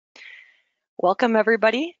Welcome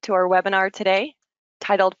everybody to our webinar today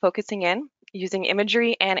titled Focusing In, Using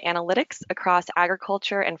Imagery and Analytics Across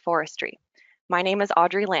Agriculture and Forestry. My name is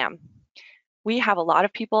Audrey Lamb. We have a lot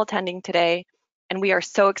of people attending today and we are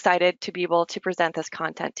so excited to be able to present this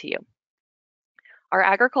content to you. Our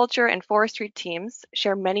agriculture and forestry teams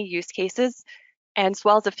share many use cases and as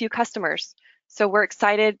well as a few customers. So we're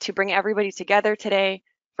excited to bring everybody together today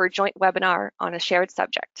for a joint webinar on a shared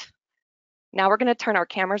subject. Now we're going to turn our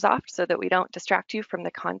cameras off so that we don't distract you from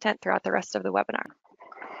the content throughout the rest of the webinar.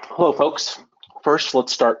 Hello, folks. First,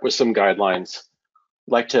 let's start with some guidelines.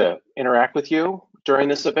 I'd like to interact with you during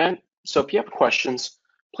this event. So if you have questions,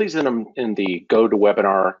 please enter them in the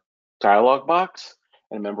GoToWebinar dialog box,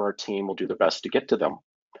 and a member of our team will do their best to get to them.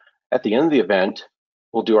 At the end of the event,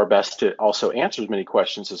 we'll do our best to also answer as many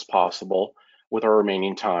questions as possible with our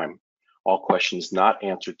remaining time. All questions not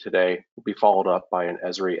answered today will be followed up by an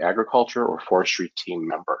Esri agriculture or forestry team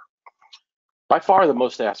member. By far, the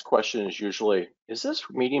most asked question is usually, is this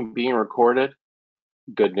meeting being recorded?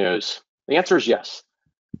 Good news. The answer is yes.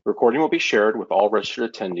 The recording will be shared with all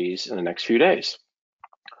registered attendees in the next few days.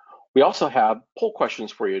 We also have poll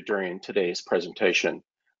questions for you during today's presentation.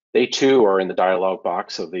 They too are in the dialog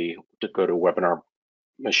box of the GoToWebinar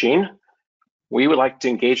machine. We would like to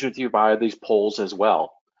engage with you via these polls as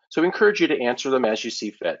well. So we encourage you to answer them as you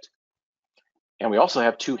see fit. And we also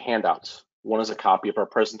have two handouts. One is a copy of our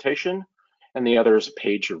presentation, and the other is a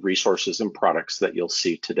page of resources and products that you'll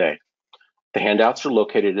see today. The handouts are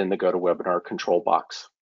located in the GoToWebinar control box.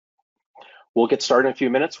 We'll get started in a few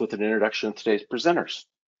minutes with an introduction of today's presenters.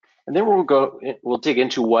 And then we'll dig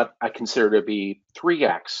into what I consider to be three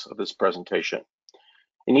acts of this presentation.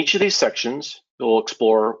 In each of these sections, we'll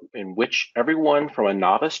explore in which everyone from a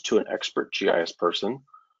novice to an expert GIS person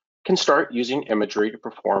can start using imagery to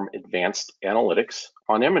perform advanced analytics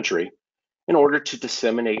on imagery in order to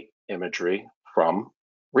disseminate imagery from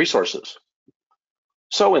resources.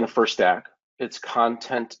 So in the first act, it's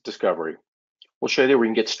content discovery. We'll show you where we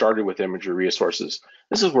can get started with imagery resources.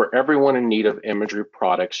 This is where everyone in need of imagery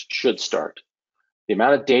products should start. The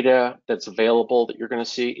amount of data that's available that you're going to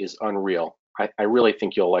see is unreal. I really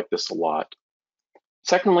think you'll like this a lot.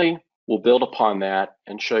 Secondly, we'll build upon that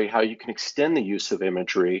and show you how you can extend the use of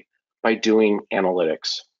imagery by doing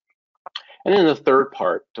analytics. And in the third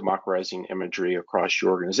part, democratizing imagery across your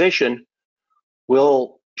organization,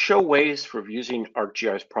 we'll show ways for using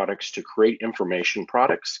ArcGIS products to create information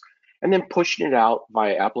products and then pushing it out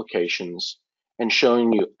via applications and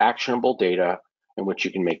showing you actionable data in which you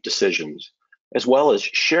can make decisions, as well as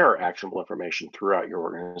share actionable information throughout your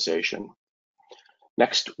organization.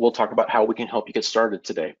 Next, we'll talk about how we can help you get started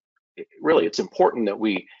today. Really, it's important that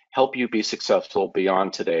we help you be successful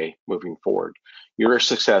beyond today moving forward. Your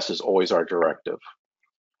success is always our directive.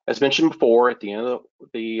 As mentioned before, at the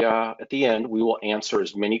end, we will answer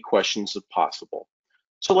as many questions as possible.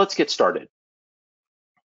 So let's get started.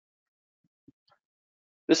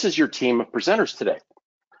 This is your team of presenters today.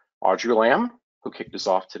 Audrey Lamb, who kicked us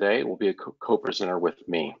off today, will be a co-presenter with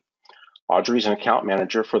me. Audrey is an account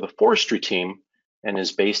manager for the forestry team and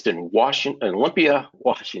is based in Olympia,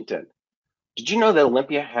 Washington. Did you know that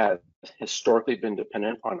Olympia has historically been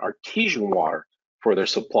dependent on artesian water for their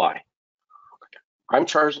supply? I'm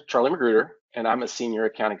Charlie Magruder, and I'm a senior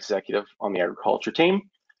account executive on the agriculture team,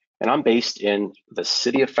 and I'm based in the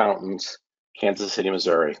City of Fountains, Kansas City,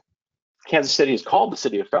 Missouri. Kansas City is called the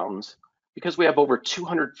City of Fountains because we have over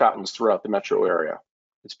 200 fountains throughout the metro area.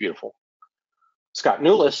 It's beautiful. Scott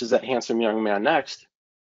Newless is that handsome young man next.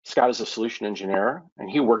 Scott is a solution engineer, and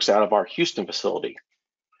he works out of our Houston facility.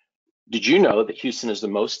 Did you know that Houston is the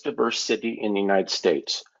most diverse city in the United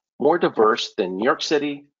States? More diverse than New York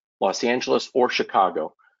City, Los Angeles, or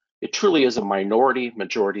Chicago. It truly is a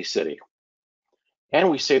majority city. And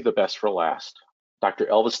we saved the best for last. Dr.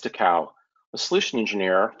 Elvis DeCow, a solution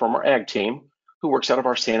engineer from our ag team who works out of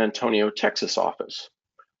our San Antonio, Texas office.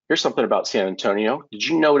 Here's something about San Antonio. Did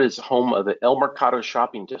you know it is home of the El Mercado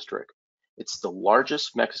shopping district? It's the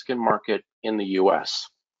largest Mexican market in the US.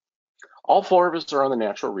 All four of us are on the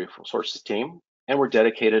natural resources team, and we're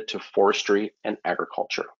dedicated to forestry and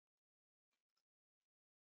agriculture.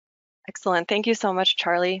 Excellent. Thank you so much,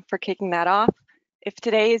 Charlie, for kicking that off. If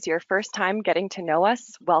today is your first time getting to know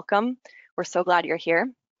us, welcome. We're so glad you're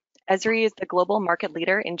here. Esri is the global market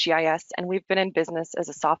leader in GIS, and we've been in business as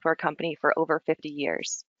a software company for over 50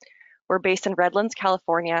 years. We're based in Redlands,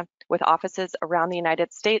 California, with offices around the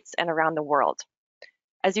United States and around the world.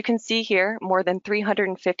 As you can see here, more than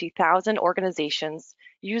 350,000 organizations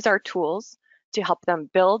use our tools to help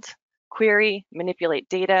them build, query, manipulate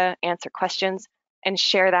data, answer questions, and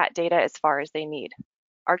share that data as far as they need.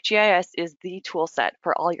 ArcGIS is the tool set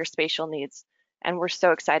for all your spatial needs, and we're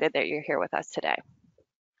so excited that you're here with us today.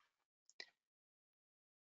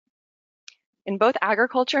 In both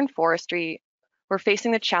agriculture and forestry, we're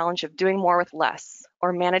facing the challenge of doing more with less,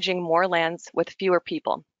 or managing more lands with fewer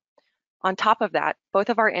people. On top of that, both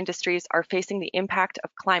of our industries are facing the impact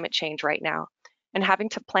of climate change right now and having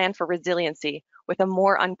to plan for resiliency with a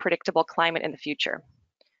more unpredictable climate in the future.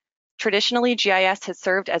 Traditionally, GIS has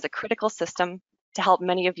served as a critical system to help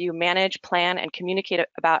many of you manage, plan, and communicate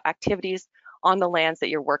about activities on the lands that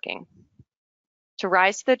you're working. To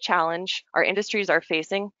rise to the challenge our industries are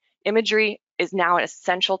facing, imagery is now an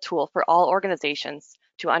essential tool for all organizations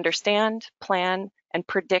to understand, plan, and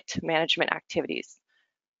predict management activities.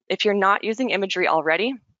 If you're not using imagery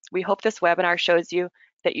already, we hope this webinar shows you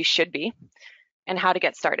that you should be and how to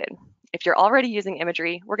get started. If you're already using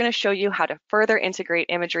imagery, we're going to show you how to further integrate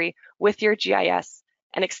imagery with your GIS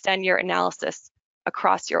and extend your analysis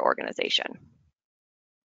across your organization.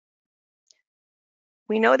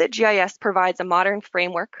 We know that GIS provides a modern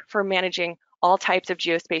framework for managing all types of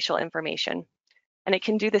geospatial information, and it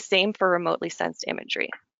can do the same for remotely sensed imagery.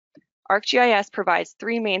 ArcGIS provides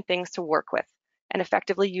three main things to work with and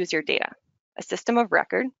effectively use your data: a system of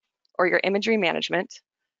record, or your imagery management,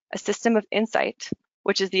 a system of insight,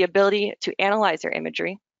 which is the ability to analyze your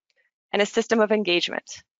imagery, and a system of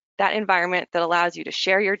engagement, that environment that allows you to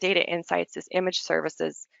share your data insights as image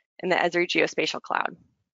services in the Esri geospatial cloud.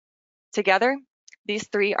 Together, these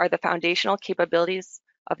three are the foundational capabilities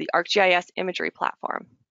of the ArcGIS imagery platform.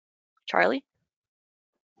 Charlie?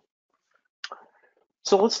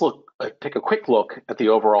 So let's take a quick look at the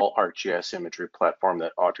overall ArcGIS imagery platform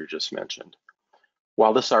that Audrey just mentioned.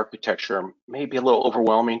 While this architecture may be a little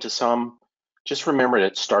overwhelming to some, just remember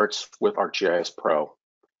that it starts with ArcGIS Pro.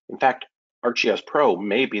 In fact, ArcGIS Pro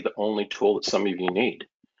may be the only tool that some of you need.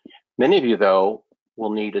 Many of you, though,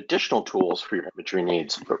 will need additional tools for your imagery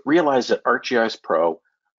needs, but realize that ArcGIS Pro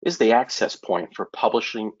is the access point for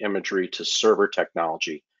publishing imagery to server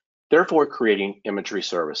technology, therefore creating imagery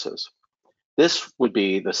services. This would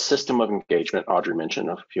be the system of engagement Audrey mentioned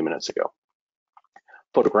a few minutes ago.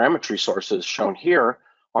 Photogrammetry sources shown here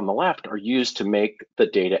on the left are used to make the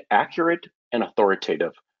data accurate and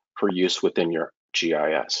authoritative for use within your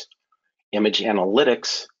GIS. Image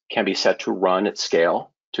analytics can be set to run at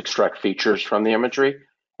scale to extract features from the imagery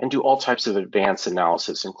and do all types of advanced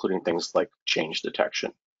analysis, including things like change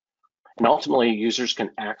detection. And ultimately, users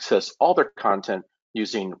can access all their content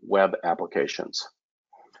using web applications.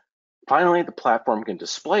 Finally, the platform can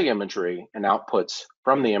display imagery and outputs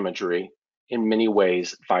from the imagery in many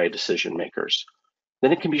ways via decision makers.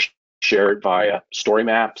 Then it can be shared via story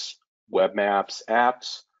maps, web maps,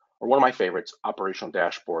 apps, or one of my favorites, operational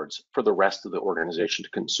dashboards for the rest of the organization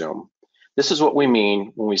to consume. This is what we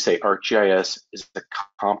mean when we say ArcGIS is a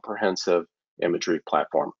comprehensive imagery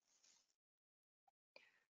platform.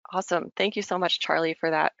 Awesome. Thank you so much, Charlie, for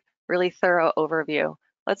that really thorough overview.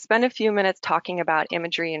 Let's spend a few minutes talking about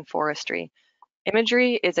imagery and forestry.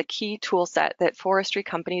 Imagery is a key tool set that forestry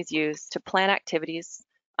companies use to plan activities,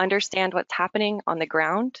 understand what's happening on the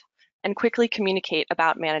ground, and quickly communicate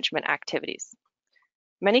about management activities.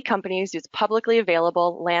 Many companies use publicly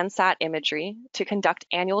available Landsat imagery to conduct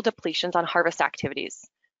annual depletions on harvest activities.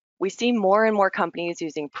 We see more and more companies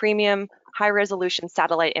using premium, high-resolution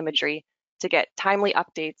satellite imagery to get timely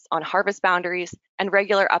updates on harvest boundaries and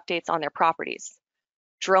regular updates on their properties.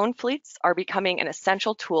 Drone fleets are becoming an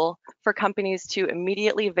essential tool for companies to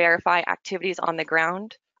immediately verify activities on the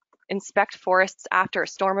ground, inspect forests after a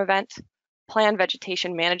storm event, plan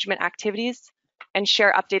vegetation management activities, and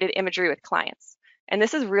share updated imagery with clients. And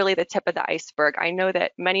this is really the tip of the iceberg. I know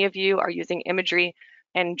that many of you are using imagery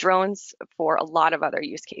and drones for a lot of other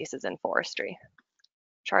use cases in forestry.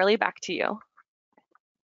 Charlie, back to you.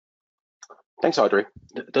 Thanks, Audrey.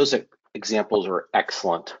 Those examples are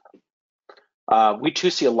excellent. We too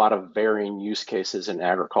see a lot of varying use cases in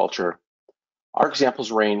agriculture. Our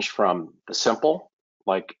examples range from the simple,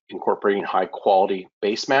 like incorporating high quality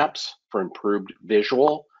base maps for improved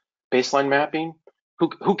visual baseline mapping.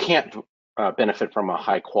 Who can't benefit from a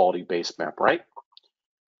high quality base map, right?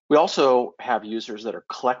 We also have users that are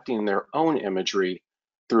collecting their own imagery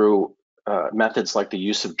through methods like the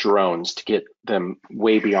use of drones to get them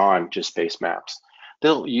way beyond just base maps.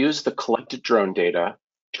 They'll use the collected drone data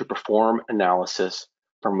to perform analysis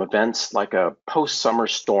from events like a post-summer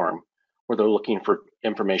storm, where they're looking for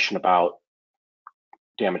information about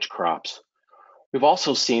damaged crops. We've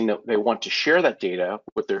also seen that they want to share that data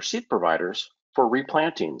with their seed providers for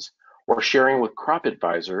replantings, or sharing with crop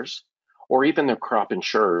advisors, or even their crop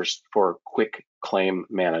insurers for quick claim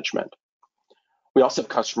management. We also have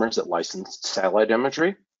customers that license satellite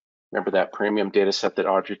imagery Remember that premium data set that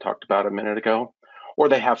Audrey talked about a minute ago? Or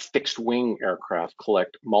they have fixed wing aircraft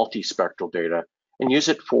collect multispectral data and use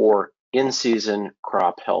it for in-season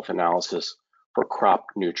crop health analysis for crop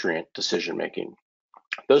nutrient decision making.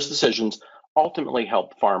 Those decisions ultimately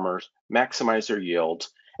help farmers maximize their yields,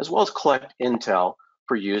 as well as collect intel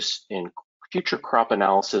for use in future crop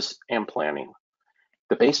analysis and planning.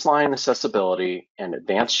 The baseline accessibility and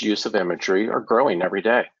advanced use of imagery are growing every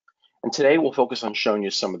day. And today we'll focus on showing you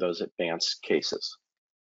some of those advanced cases.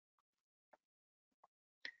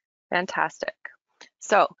 Fantastic.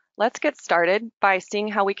 So let's get started by seeing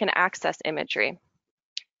how we can access imagery.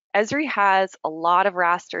 Esri has a lot of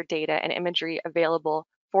raster data and imagery available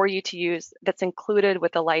for you to use that's included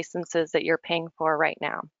with the licenses that you're paying for right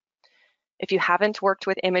now. If you haven't worked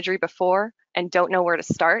with imagery before and don't know where to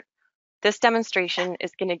start, this demonstration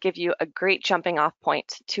is going to give you a great jumping off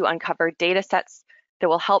point to uncover data sets that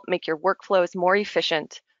will help make your workflows more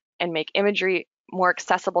efficient and make imagery more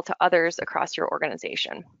accessible to others across your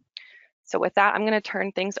organization. So with that, I'm going to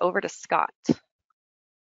turn things over to Scott.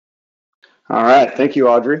 All right, thank you,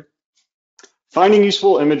 Audrey. Finding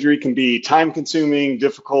useful imagery can be time-consuming,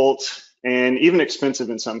 difficult, and even expensive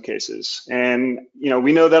in some cases. And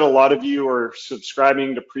we know that a lot of you are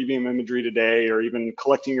subscribing to premium imagery today, or even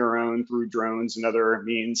collecting your own through drones and other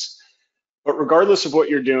means. But regardless of what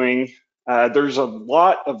you're doing, there's a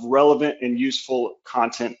lot of relevant and useful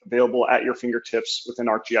content available at your fingertips within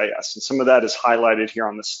ArcGIS, and some of that is highlighted here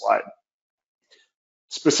on this slide.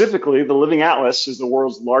 Specifically, the Living Atlas is the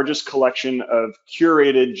world's largest collection of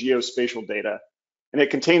curated geospatial data, and it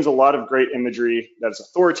contains a lot of great imagery that is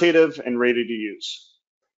authoritative and ready to use.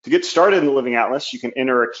 To get started in the Living Atlas, you can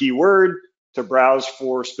enter a keyword to browse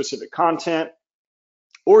for specific content,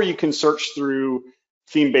 or you can search through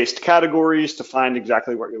theme-based categories to find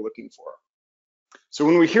exactly what you're looking for. So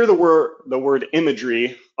when we hear the word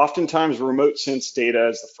imagery, oftentimes remote sense data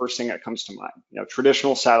is the first thing that comes to mind,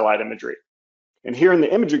 traditional satellite imagery. And here in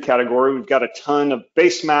the imagery category, we've got a ton of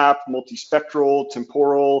base map, multispectral,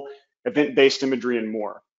 temporal, event-based imagery, and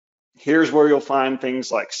more. Here's where you'll find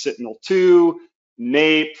things like Sentinel-2,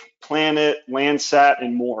 NAPE, Planet, Landsat,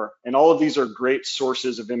 and more. And all of these are great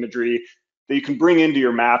sources of imagery that you can bring into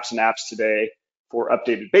your maps and apps today for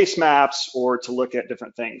updated base maps or to look at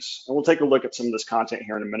different things. And we'll take a look at some of this content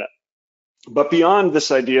here in a minute. But beyond this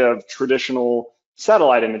idea of traditional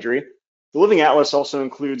satellite imagery, the Living Atlas also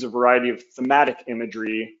includes a variety of thematic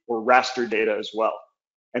imagery or raster data as well.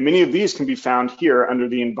 And many of these can be found here under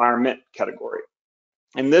the environment category.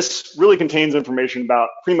 And this really contains information about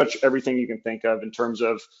pretty much everything you can think of in terms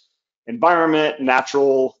of environment,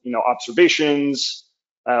 natural observations,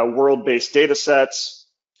 world-based data sets.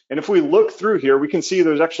 And if we look through here, we can see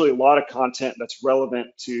there's actually a lot of content that's relevant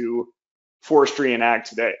to forestry and ag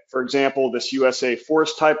today. For example, this USA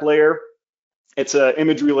forest type layer, it's an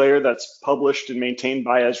imagery layer that's published and maintained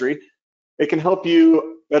by Esri. It can help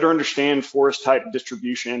you better understand forest type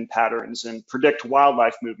distribution patterns and predict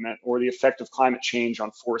wildlife movement or the effect of climate change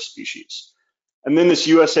on forest species. And then this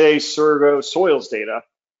USA Surgo soils data,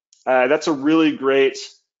 that's a really great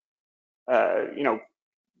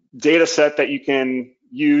data set that you can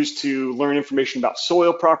use to learn information about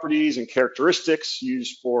soil properties and characteristics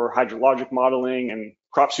used for hydrologic modeling and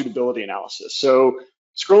crop suitability analysis. So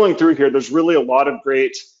scrolling through here, there's really a lot of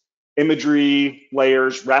great imagery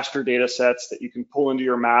layers, raster data sets that you can pull into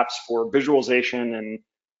your maps for visualization and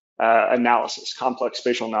analysis, complex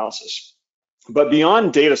spatial analysis. But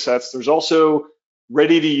beyond data sets, there's also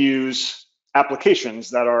ready to use applications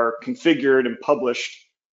that are configured and published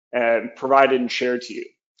and provided and shared to you.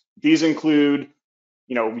 These include,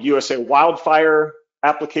 USA wildfire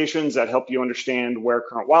applications that help you understand where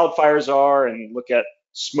current wildfires are and look at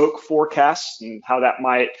smoke forecasts and how that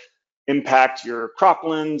might impact your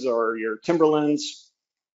croplands or your timberlands.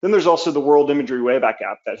 Then there's also the World Imagery Wayback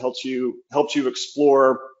app that helps you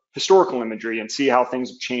explore historical imagery and see how things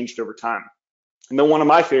have changed over time. And then one of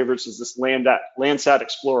my favorites is this Landsat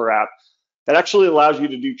Explorer app that actually allows you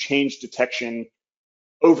to do change detection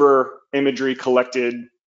over imagery collected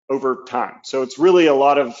over time. So it's really a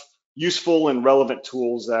lot of useful and relevant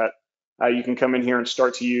tools that you can come in here and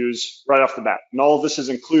start to use right off the bat. And all of this is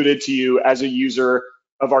included to you as a user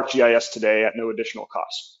of ArcGIS today at no additional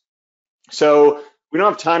cost. So we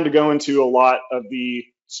don't have time to go into a lot of the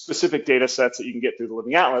specific data sets that you can get through the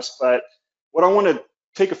Living Atlas, but what I want to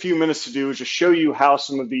take a few minutes to do is just show you how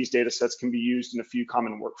some of these data sets can be used in a few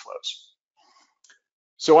common workflows.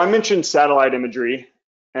 So I mentioned satellite imagery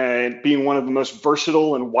and being one of the most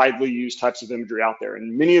versatile and widely used types of imagery out there.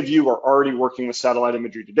 And many of you are already working with satellite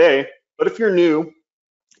imagery today, but if you're new,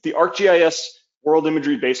 the ArcGIS World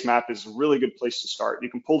Imagery Base Map is a really good place to start. You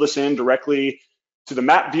can pull this in directly to the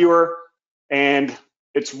map viewer, and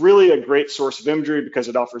it's really a great source of imagery because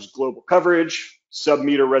it offers global coverage,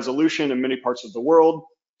 sub-meter resolution in many parts of the world,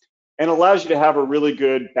 and allows you to have a really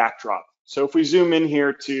good backdrop. So if we zoom in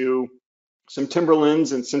here to some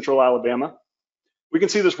timberlands in central Alabama, we can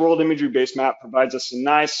see this World Imagery Base Map provides us a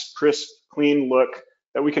nice, crisp, clean look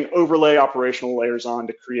that we can overlay operational layers on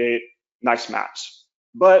to create nice maps.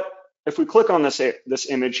 But if we click on this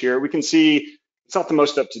image here, we can see it's not the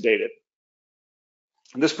most up-to-date.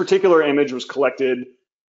 This particular image was collected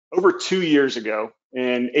over 2 years ago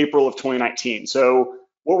in April of 2019. So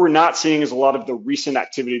what we're not seeing is a lot of the recent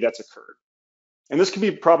activity that's occurred. And this can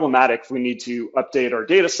be problematic if we need to update our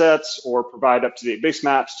data sets or provide up-to-date base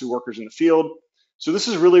maps to workers in the field. So this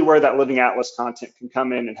is really where that Living Atlas content can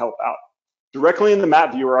come in and help out. Directly in the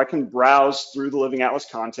map viewer, I can browse through the Living Atlas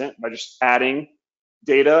content by just adding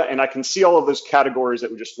data, and I can see all of those categories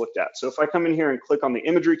that we just looked at. So if I come in here and click on the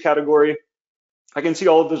imagery category, I can see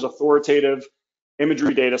all of those authoritative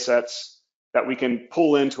imagery data sets that we can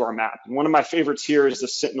pull into our map. And one of my favorites here is the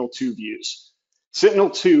Sentinel-2 views.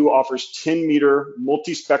 Sentinel-2 offers 10-meter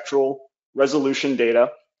multispectral resolution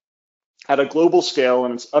data at a global scale,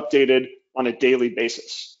 and it's updated on a daily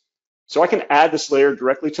basis. So I can add this layer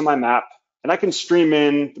directly to my map, and I can stream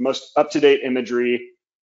in the most up-to-date imagery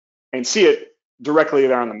and see it directly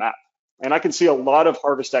there on the map. And I can see a lot of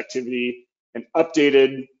harvest activity and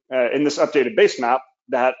updated in this updated base map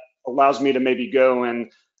that allows me to maybe go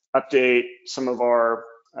and update some of our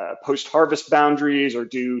post-harvest boundaries or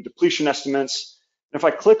do depletion estimates. And if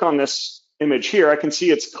I click on this image here, I can see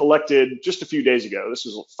it's collected just a few days ago. This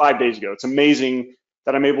was 5 days ago. It's amazing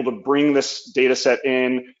that I'm able to bring this data set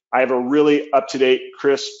in. I have a really up-to-date,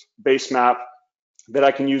 crisp base map that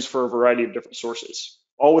I can use for a variety of different sources,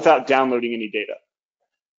 all without downloading any data.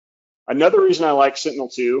 Another reason I like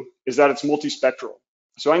Sentinel-2 is that it's multispectral.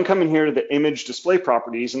 So I can come in here to the image display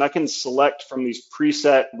properties, and I can select from these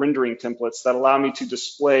preset rendering templates that allow me to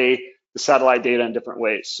display the satellite data in different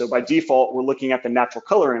ways. So by default, we're looking at the natural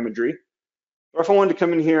color imagery. Or if I wanted to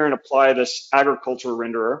come in here and apply this agriculture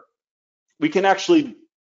renderer, we can actually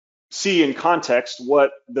see in context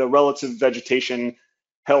what the relative vegetation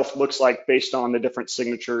health looks like based on the different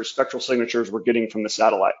signatures, spectral signatures we're getting from the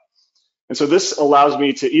satellite. And so this allows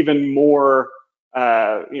me to even more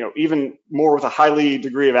with a highly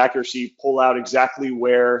degree of accuracy, pull out exactly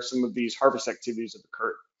where some of these harvest activities have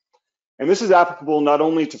occurred. And this is applicable not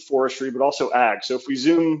only to forestry, but also ag. So if we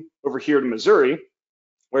zoom over here to Missouri,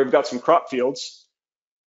 where we've got some crop fields,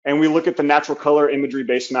 and we look at the natural color imagery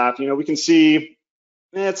base map, we can see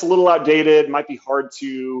it's a little outdated, might be hard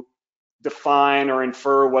to define or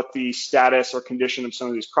infer what the status or condition of some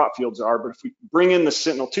of these crop fields are. But if we bring in the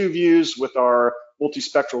Sentinel-2 views with our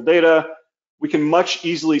multispectral data, we can much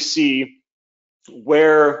easily see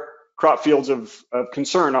where crop fields of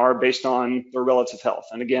concern are based on their relative health.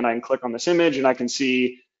 And again, I can click on this image and I can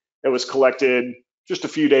see it was collected just a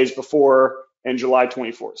few days before in July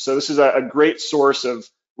 24th. So this is a great source of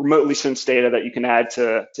remotely sensed data that you can add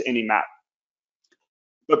to any map.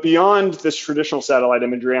 But beyond this traditional satellite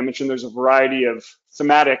imagery, I mentioned there's a variety of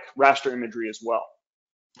thematic raster imagery as well.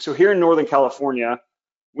 So here in Northern California,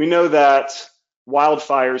 we know that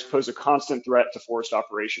wildfires pose a constant threat to forest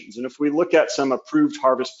operations. And if we look at some approved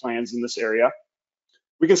harvest plans in this area,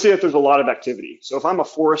 we can see that there's a lot of activity. So if I'm a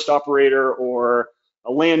forest operator or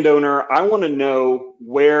a landowner, I want to know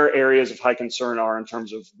where areas of high concern are in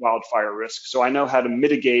terms of wildfire risk, so I know how to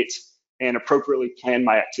mitigate and appropriately plan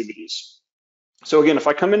my activities. So again, if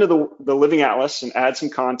I come into the Living Atlas and add some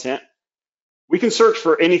content, we can search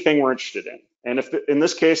for anything we're interested in. And if in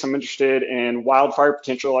this case, I'm interested in wildfire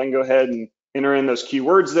potential, I can go ahead and enter in those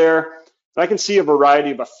keywords there. And I can see a variety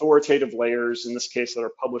of authoritative layers, in this case, that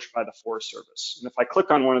are published by the Forest Service. And if I click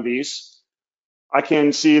on one of these, I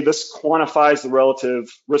can see this quantifies the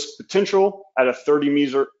relative risk potential at a 30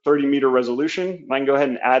 meter resolution. And I can go ahead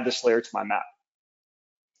and add this layer to my map.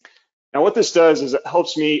 Now what this does is it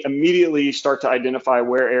helps me immediately start to identify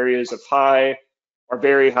where areas of high or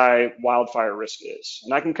very high wildfire risk is.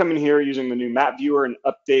 And I can come in here using the new map viewer and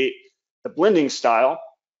update the blending style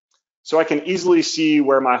so I can easily see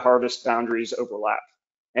where my harvest boundaries overlap.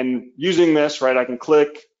 And using this, right, I can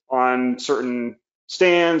click on certain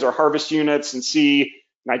stands or harvest units and see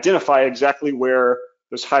and identify exactly where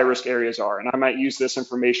those high risk areas are. And I might use this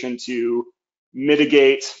information to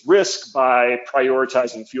mitigate risk by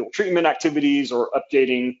prioritizing fuel treatment activities or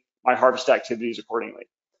updating my harvest activities accordingly.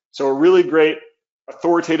 So a really great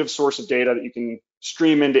authoritative source of data that you can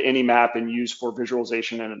stream into any map and use for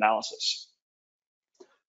visualization and analysis.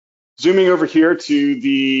 Zooming over here to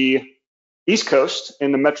the East Coast,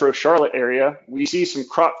 in the Metro Charlotte area, we see some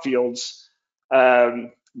crop fields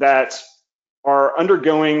that are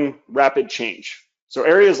undergoing rapid change. So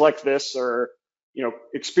areas like this are,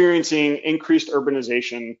 experiencing increased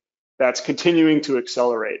urbanization that's continuing to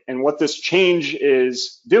accelerate. And what this change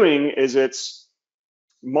is doing is it's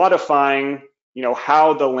modifying,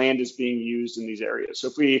 how the land is being used in these areas. So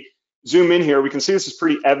if we zoom in here, we can see this is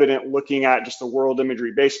pretty evident looking at just the world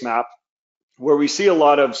imagery base map, where we see a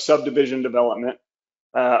lot of subdivision development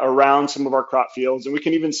around some of our crop fields. And we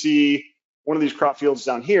can even see one of these crop fields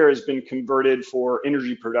down here has been converted for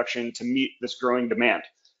energy production to meet this growing demand.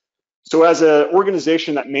 So as an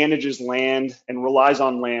organization that manages land and relies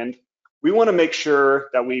on land, we want to make sure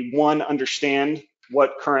that we, one, understand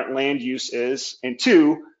what current land use is, and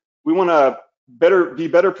two, we want to be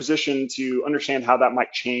better positioned to understand how that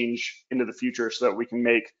might change into the future so that we can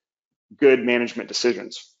make good management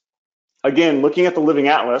decisions. Again, looking at the Living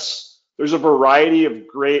Atlas, there's a variety of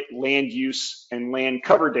great land use and land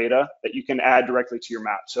cover data that you can add directly to your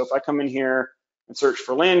map. So if I come in here and search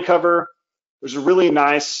for land cover, there's a really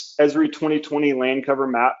nice Esri 2020 land cover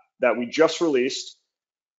map that we just released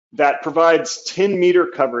that provides 10-meter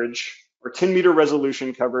coverage or 10-meter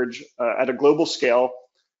resolution coverage at a global scale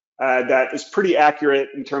that is pretty accurate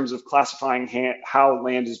in terms of classifying how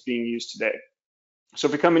land is being used today. So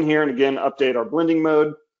if we come in here and again update our blending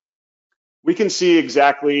mode, we can see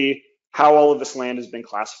exactly how all of this land has been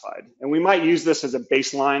classified. And we might use this as a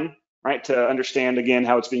baseline, right, to understand again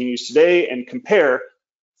how it's being used today and compare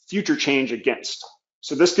future change against.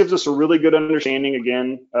 So this gives us a really good understanding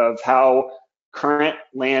again of how current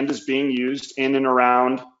land is being used in and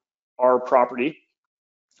around our property.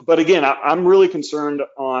 But again, I'm really concerned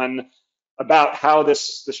about how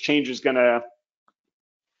this change is going to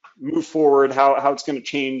move forward, how it's going to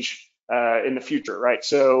change in the future, right?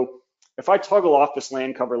 So if I toggle off this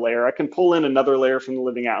land cover layer, I can pull in another layer from the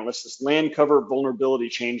Living Atlas, this land cover vulnerability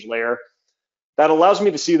change layer, that allows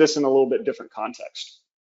me to see this in a little bit different context.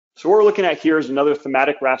 So what we're looking at here is another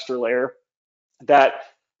thematic raster layer that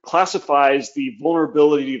classifies the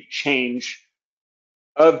vulnerability to change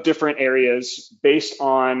of different areas based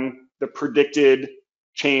on the predicted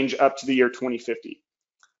change up to the year 2050.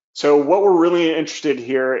 So what we're really interested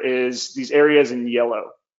here is these areas in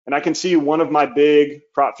yellow. And I can see one of my big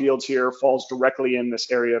crop fields here falls directly in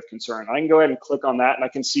this area of concern. I can go ahead and click on that and I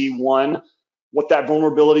can see, one, what that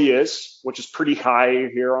vulnerability is, which is pretty high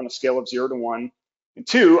here on a scale of 0 to 1. And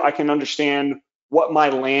two, I can understand what my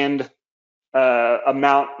land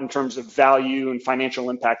amount in terms of value and financial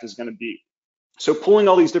impact is going to be. So pulling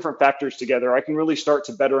all these different factors together, I can really start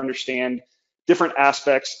to better understand different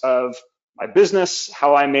aspects of my business,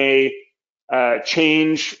 how I may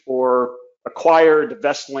change or acquire,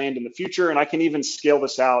 divest land in the future, and I can even scale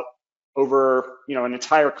this out over an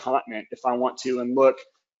entire continent if I want to, and look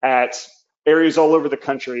at areas all over the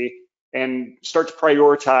country and start to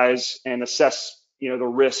prioritize and assess the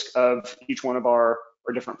risk of each one of our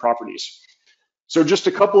different properties. So just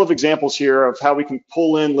a couple of examples here of how we can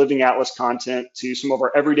pull in Living Atlas content to some of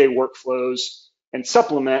our everyday workflows and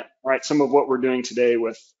supplement, right, some of what we're doing today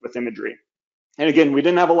with imagery. And again, we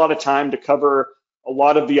didn't have a lot of time to cover a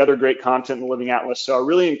lot of the other great content in the Living Atlas. So I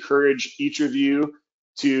really encourage each of you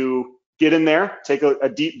to get in there, take a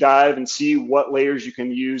deep dive and see what layers you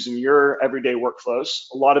can use in your everyday workflows.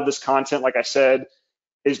 A lot of this content, like I said,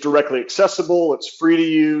 is directly accessible. It's free to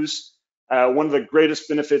use. One of the greatest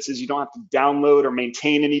benefits is you don't have to download or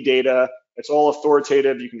maintain any data. It's all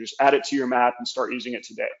authoritative. You can just add it to your map and start using it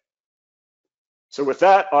today. So with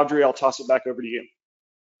that, Audrey, I'll toss it back over to you.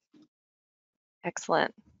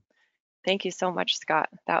 Excellent. Thank you so much, Scott.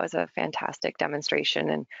 That was a fantastic demonstration.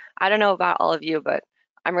 And I don't know about all of you, but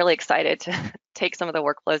I'm really excited to take some of the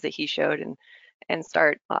workflows that he showed and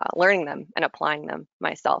start learning them and applying them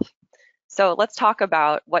myself. So let's talk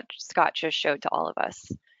about what Scott just showed to all of us.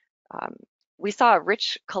 We saw a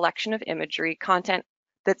rich collection of imagery content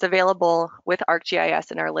that's available with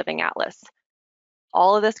ArcGIS in our Living Atlas.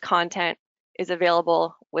 All of this content is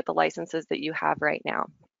available with the licenses that you have right now.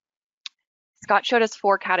 Scott showed us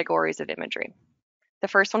 4 categories of imagery. The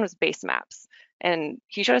first one was base maps, and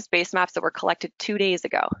he showed us base maps that were collected 2 days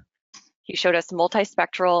ago. He showed us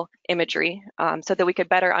multispectral imagery so that we could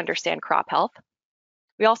better understand crop health.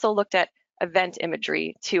 We also looked at event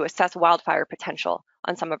imagery to assess wildfire potential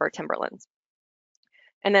on some of our timberlands.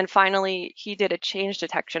 And then finally, he did a change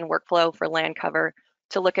detection workflow for land cover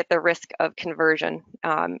to look at the risk of conversion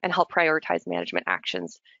and help prioritize management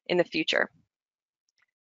actions in the future.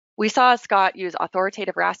 We saw Scott use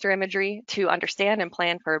authoritative raster imagery to understand and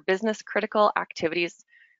plan for business critical activities,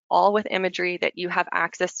 all with imagery that you have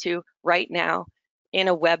access to right now in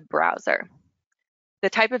a web browser. The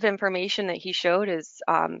type of information that he showed is,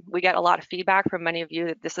 we get a lot of feedback from many of you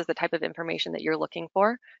that this is the type of information that you're looking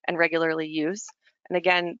for and regularly use. And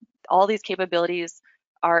again, all these capabilities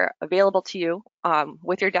are available to you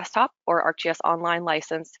with your desktop or ArcGIS Online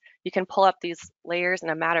license. You can pull up these layers in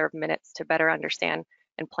a matter of minutes to better understand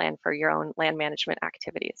and plan for your own land management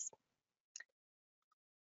activities.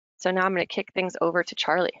 So now I'm going to kick things over to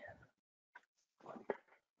Charlie.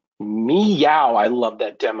 Meow, I love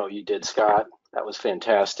that demo you did, Scott. That was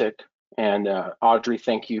fantastic. And Audrey,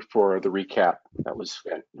 thank you for the recap. That was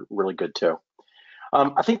really good too.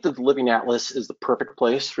 I think that the Living Atlas is the perfect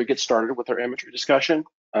place to get started with our imagery discussion.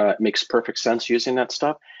 It makes perfect sense using that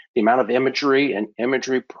stuff. The amount of imagery and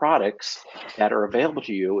imagery products that are available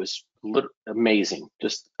to you is amazing,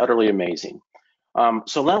 just utterly amazing.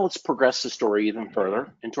 So now let's progress the story even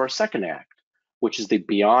further into our second act, which is the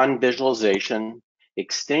beyond visualization,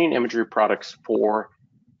 extending imagery products for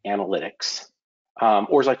analytics,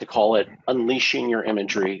 or as I like to call it, unleashing your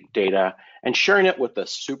imagery data and sharing it with the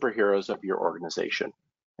superheroes of your organization.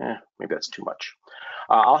 Maybe that's too much.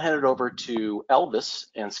 I'll hand it over to Elvis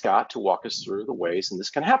and Scott to walk us through the ways and this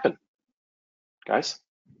can happen. Guys?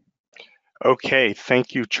 Okay,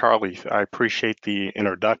 thank you, Charlie. I appreciate the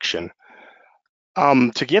introduction.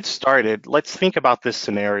 To get started, let's think about this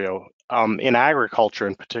scenario. In agriculture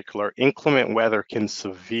in particular, inclement weather can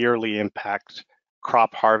severely impact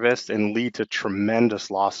crop harvest and lead to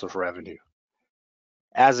tremendous loss of revenue.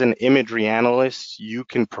 As an imagery analyst, you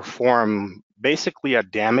can perform basically a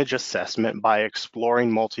damage assessment by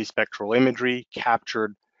exploring multispectral imagery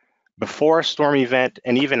captured before a storm event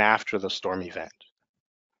and even after the storm event.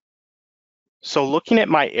 So looking at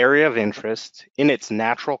my area of interest in its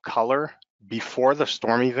natural color before the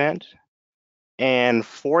storm event and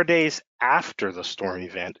 4 days after the storm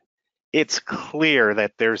event, it's clear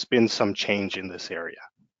that there's been some change in this area.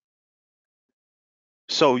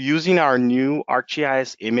 So using our new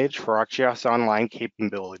ArcGIS image for ArcGIS Online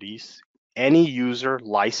capabilities, any user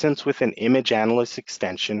licensed with an image analyst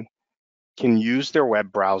extension can use their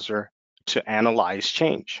web browser to analyze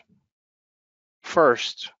change.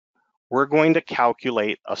 First, we're going to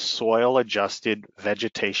calculate a soil adjusted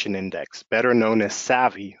vegetation index, better known as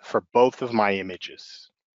SAVI, for both of my images.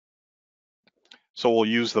 So we'll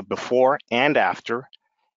use the before and after,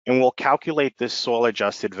 and we'll calculate this soil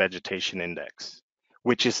adjusted vegetation index,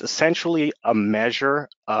 which is essentially a measure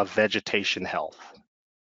of vegetation health.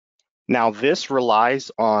 Now this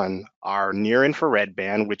relies on our near infrared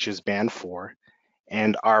band, which is band 4,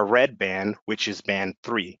 and our red band, which is band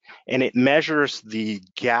 3. And it measures the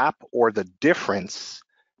gap or the difference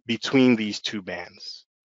between these two bands.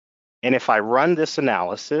 And if I run this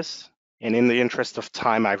analysis, and in the interest of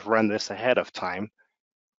time, I've run this ahead of time,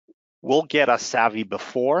 we'll get a SAVI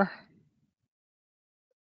before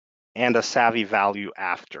and a SAVI value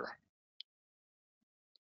after.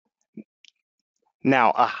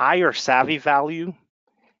 Now, a higher SAVI value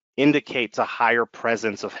indicates a higher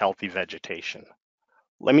presence of healthy vegetation.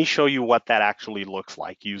 Let me show you what that actually looks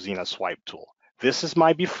like using a swipe tool. This is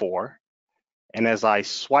my before, and as I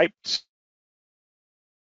swiped...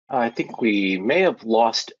 I think we may have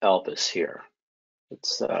lost Elvis here.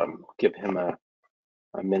 Let's give him a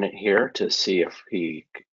minute here to see if he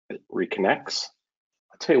reconnects.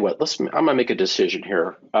 I'll tell you what, I'm gonna make a decision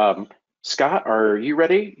here. Scott, are you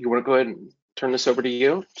ready? You wanna go ahead and turn this over to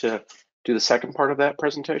you to do the second part of that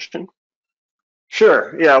presentation?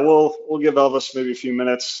 Sure, yeah, we'll give Elvis maybe a few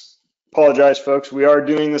minutes. Apologize, folks, we are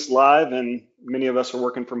doing this live and many of us are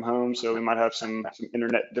working from home, so we might have some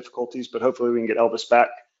internet difficulties, but hopefully we can get Elvis back.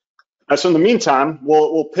 So in the meantime,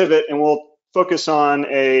 we'll pivot and we'll focus on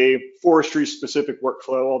a forestry specific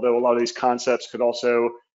workflow, although a lot of these concepts could also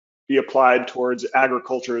be applied towards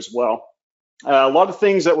agriculture as well. A lot of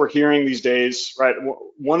things that we're hearing these days, right?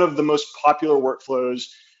 One of the most popular workflows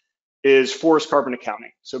is forest carbon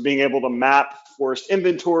accounting. So being able to map forest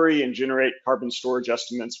inventory and generate carbon storage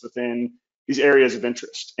estimates within these areas of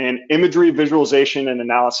interest. And imagery visualization and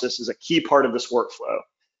analysis is a key part of this workflow.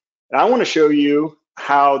 And I want to show you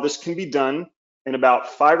how this can be done in about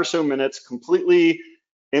 5 or so minutes, completely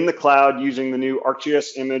in the cloud using the new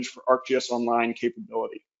ArcGIS image for ArcGIS Online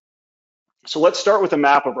capability. So let's start with a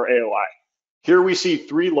map of our AOI. Here we see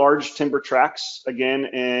 3 large timber tracts, again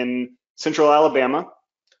in central Alabama,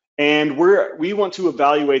 and we want to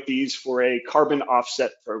evaluate these for a carbon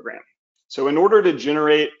offset program. So in order to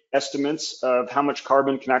generate estimates of how much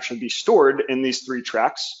carbon can actually be stored in these 3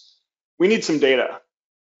 tracts, we need some data.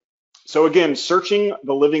 So again, searching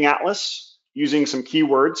the Living Atlas using some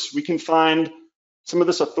keywords, we can find some of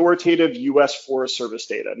this authoritative US Forest Service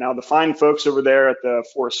data. Now, the fine folks over there at the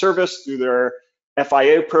Forest Service, through their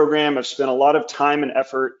FIA program have spent a lot of time and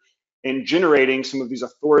effort in generating some of these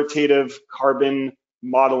authoritative carbon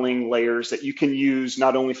modeling layers that you can use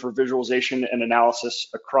not only for visualization and analysis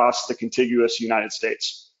across the contiguous United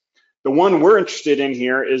States. The one we're interested in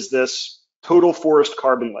here is this total forest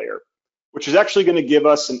carbon layer, which is actually going to give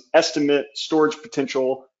us an estimate storage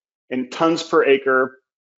potential in tons per acre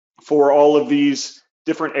for all of these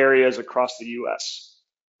different areas across the US.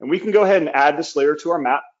 And we can go ahead and add this layer to our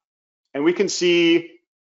map, and we can see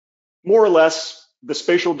more or less the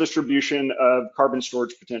spatial distribution of carbon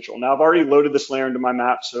storage potential. Now, I've already loaded this layer into my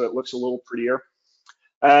map, so it looks a little prettier.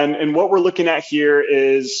 And what we're looking at here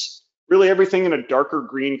is really everything in a darker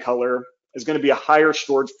green color is going to be a higher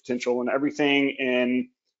storage potential, and everything in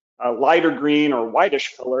a lighter green or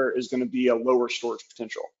whitish color is going to be a lower storage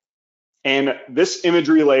potential. And this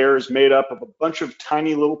imagery layer is made up of a bunch of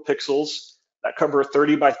tiny little pixels that cover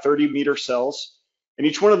 30 by 30 meter cells. And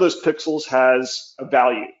each one of those pixels has a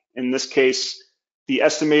value. In this case, the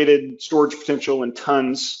estimated storage potential in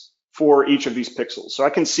tons for each of these pixels. So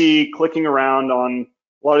I can see clicking around on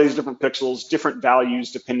a lot of these different pixels, different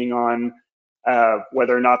values depending on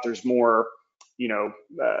whether or not there's more,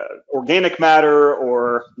 organic matter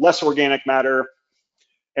or less organic matter.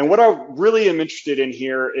 And what I really am interested in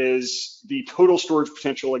here is the total storage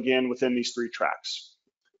potential, again, within these three tracks.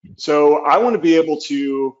 So I want to be able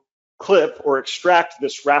to clip or extract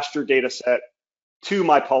this raster data set to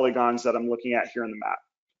my polygons that I'm looking at here in the map.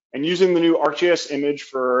 And using the new ArcGIS image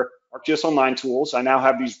for ArcGIS Online tools, I now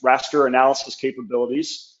have these raster analysis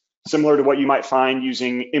capabilities, similar to what you might find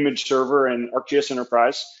using Image Server and ArcGIS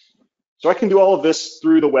Enterprise. So I can do all of this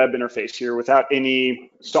through the web interface here without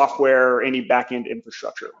any software or any backend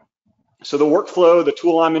infrastructure. So the workflow, the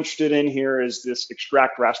tool I'm interested in here is this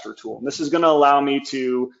extract raster tool. And this is going to allow me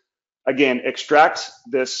to, again, extract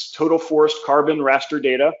this total forest carbon raster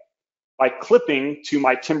data by clipping to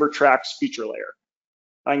my timber tracks feature layer.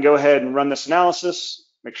 I can go ahead and run this analysis,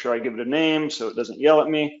 make sure I give it a name so it doesn't yell at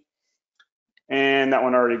me. And that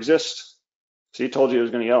one already exists. See, it told you it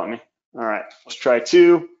was going to yell at me. All right, let's try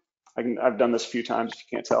 2. I've done this a few times if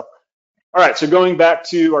you can't tell. All right, so going back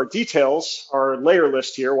to our details, our layer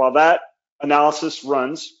list here, while that analysis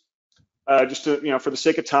runs, just to, for the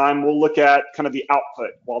sake of time, we'll look at kind of the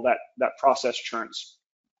output while that process churns.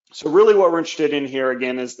 So really what we're interested in here,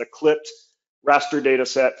 again, is the clipped raster data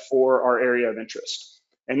set for our area of interest.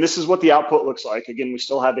 And this is what the output looks like. Again, we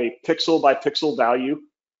still have a pixel by pixel value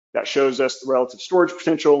that shows us the relative storage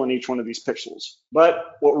potential in each one of these pixels.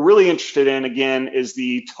 But what we're really interested in, again, is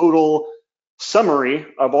the total summary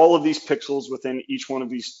of all of these pixels within each one of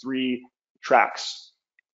these three tracks.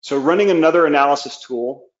 So running another analysis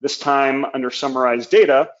tool, this time under summarized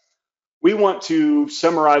data, we want to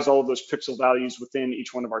summarize all of those pixel values within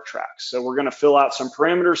each one of our tracks. So we're going to fill out some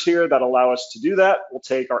parameters here that allow us to do that. We'll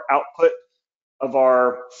take our output of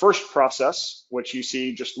our first process, which you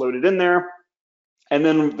see just loaded in there. And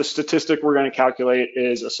then the statistic we're going to calculate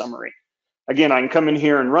is a summary. Again, I can come in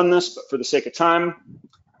here and run this, but for the sake of time,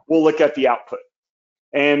 we'll look at the output.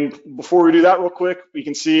 And before we do that real quick, we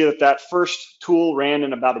can see that that first tool ran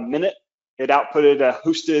in about a minute. It outputted a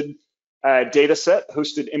hosted data set,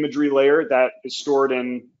 hosted imagery layer that is stored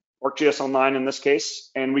in ArcGIS Online in this case.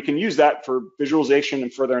 And we can use that for visualization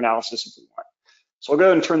and further analysis if we want. So I'll go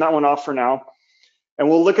ahead and turn that one off for now. And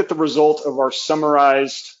we'll look at the result of our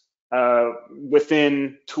summarized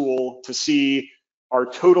within tool to see our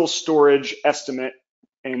total storage estimate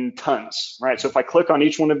in tons, right? So if I click on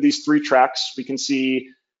each one of these three tracks, we can see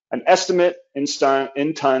an estimate in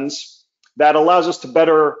tons that allows us to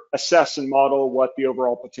better assess and model what the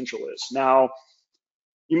overall potential is. Now,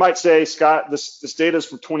 you might say, Scott, this data is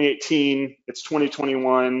from 2018, it's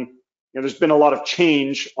 2021. There's been a lot of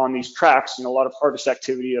change on these tracks and a lot of harvest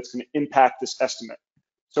activity that's going to impact this estimate.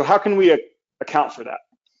 So how can we account for that?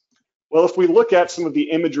 Well, if we look at some of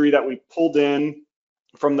the imagery that we pulled in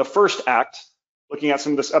from the first act, looking at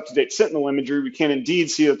some of this up-to-date Sentinel imagery, we can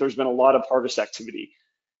indeed see that there's been a lot of harvest activity.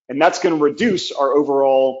 And that's going to reduce our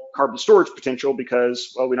overall carbon storage potential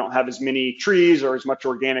because, well, we don't have as many trees or as much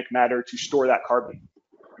organic matter to store that carbon.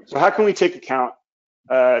 So how can we take account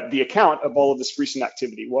of all of this recent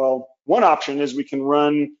activity? Well, one option is we can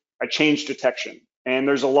run a change detection. And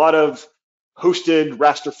there's a lot of hosted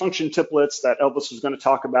raster function templates that Elvis was going to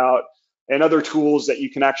talk about and other tools that you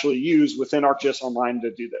can actually use within ArcGIS Online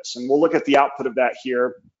to do this. And we'll look at the output of that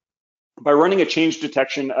here. By running a change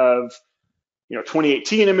detection of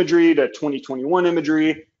 2018 imagery to 2021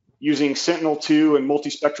 imagery using Sentinel-2 and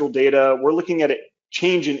multispectral data, we're looking at a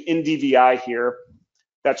change in NDVI here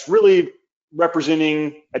that's really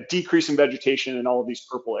representing a decrease in vegetation in all of these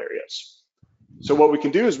purple areas. So what we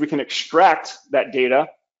can do is we can extract that data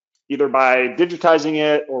either by digitizing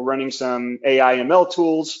it or running some AI ML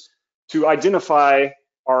tools to identify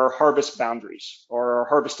our harvest boundaries or our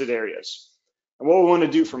harvested areas. And what we want to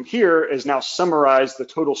do from here is now summarize the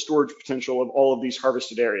total storage potential of all of these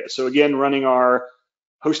harvested areas. So again, running our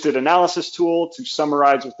hosted analysis tool to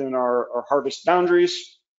summarize within our harvest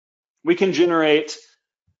boundaries, we can generate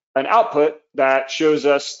an output that shows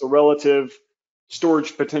us the relative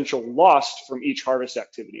storage potential lost from each harvest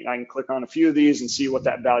activity. And I can click on a few of these and see what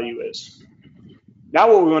that value is.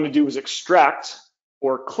 Now what we want to do is extract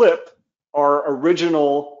or clip our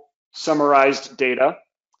original summarized data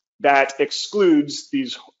that excludes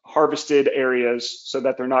these harvested areas so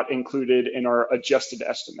that they're not included in our adjusted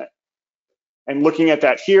estimate. And looking at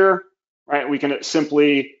that here, right, we can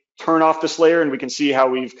simply turn off this layer and we can see how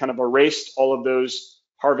we've kind of erased all of those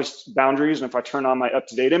harvest boundaries. And if I turn on my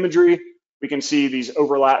up-to-date imagery, we can see these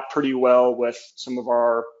overlap pretty well with some of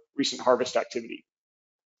our recent harvest activity.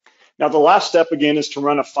 Now, the last step again is to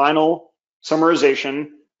run a final summarization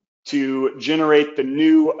to generate the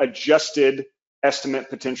new adjusted estimate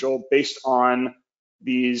potential based on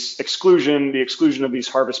these the exclusion of these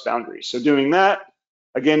harvest boundaries. So doing that,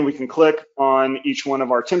 again, we can click on each one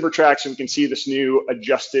of our timber tracts and we can see this new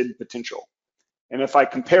adjusted potential. And if I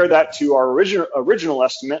compare that to our original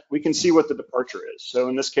estimate, we can see what the departure is. So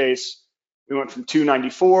in this case, we went from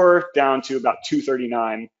 294 down to about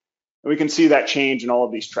 239. And we can see that change in all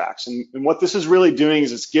of these tracks. And what this is really doing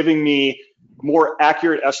is it's giving me a more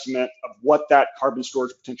accurate estimate of what that carbon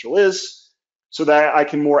storage potential is so that I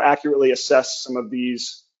can more accurately assess some of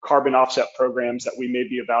these carbon offset programs that we may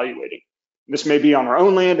be evaluating. This may be on our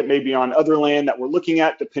own land, it may be on other land that we're looking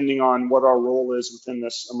at, depending on what our role is within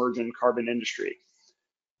this emerging carbon industry.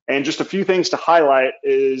 And just a few things to highlight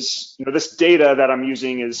is, this data that I'm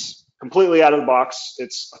using is completely out of the box.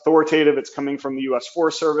 It's authoritative, it's coming from the US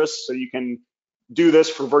Forest Service, so you can do this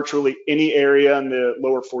for virtually any area in the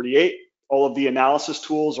lower 48. All of the analysis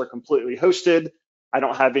tools are completely hosted. I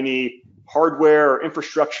don't have any hardware or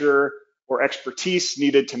infrastructure or expertise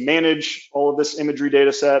needed to manage all of this imagery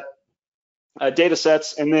data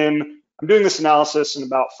sets. And then I'm doing this analysis in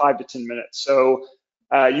about 5 to 10 minutes. So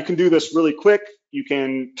you can do this really quick. You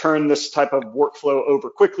can turn this type of workflow over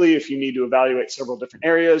quickly if you need to evaluate several different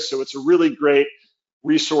areas. So it's a really great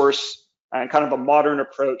resource and kind of a modern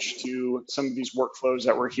approach to some of these workflows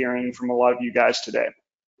that we're hearing from a lot of you guys today.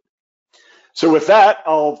 So with that,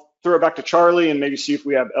 I'll throw it back to Charlie and maybe see if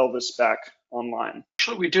we have Elvis back online.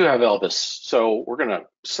 Actually, we do have Elvis. So we're going to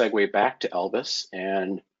segue back to Elvis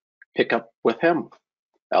and pick up with him.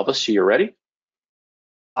 Elvis, you ready?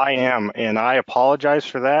 I am, and I apologize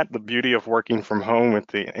for that, the beauty of working from home with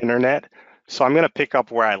the internet. So I'm going to pick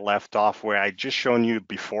up where I left off, where I just shown you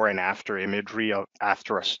before and after imagery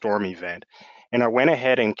after a storm event. And I went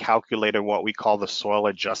ahead and calculated what we call the soil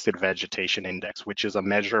adjusted vegetation index, which is a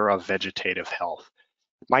measure of vegetative health.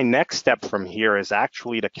 My next step from here is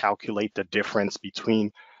actually to calculate the difference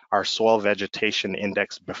between our soil vegetation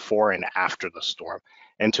index before and after the storm.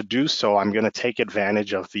 And to do so, I'm going to take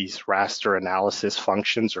advantage of these raster analysis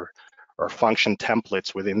functions or function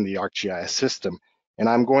templates within the ArcGIS system. And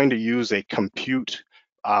I'm going to use a compute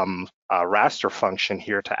raster function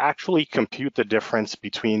here to actually compute the difference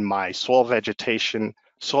between my soil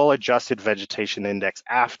adjusted vegetation index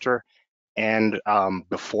after and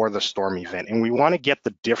before the storm event. And we want to get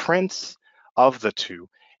the difference of the two.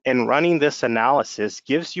 And running this analysis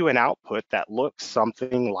gives you an output that looks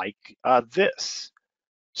something like this.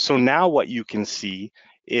 So now what you can see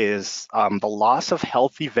is the loss of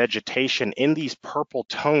healthy vegetation in these purple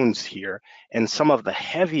tones here, and some of the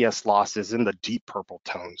heaviest losses in the deep purple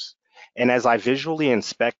tones. And as I visually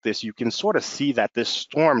inspect this, you can sort of see that this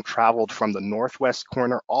storm traveled from the northwest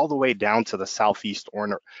corner all the way down to the southeast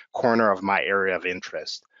corner of my area of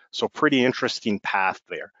interest. So pretty interesting path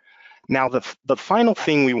there. Now, the final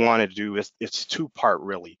thing we want to do is it's two-part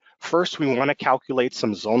really. First, we want to calculate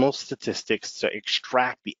some zonal statistics to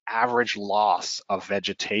extract the average loss of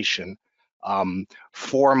vegetation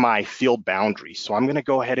for my field boundaries. So I'm going to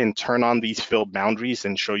go ahead and turn on these field boundaries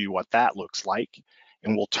and show you what that looks like.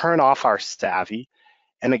 And we'll turn off our Savvy.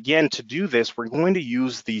 And again, to do this, we're going to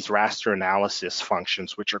use these raster analysis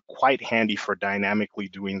functions, which are quite handy for dynamically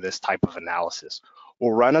doing this type of analysis.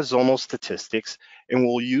 We'll run a zonal statistics, and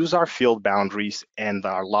we'll use our field boundaries and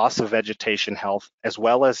our loss of vegetation health, as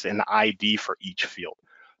well as an ID for each field.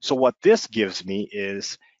 So what this gives me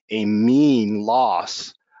is a mean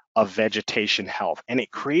loss of vegetation health, and it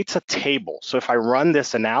creates a table. So if I run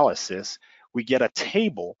this analysis, we get a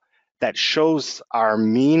table that shows our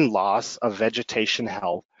mean loss of vegetation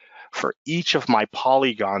health for each of my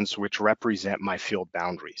polygons, which represent my field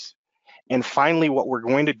boundaries. And finally, what we're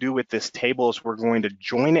going to do with this table is we're going to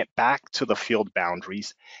join it back to the field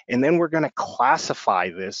boundaries, and then we're going to classify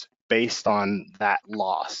this based on that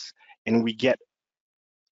loss. And we get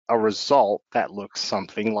a result that looks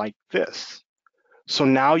something like this. So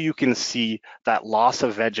now you can see that loss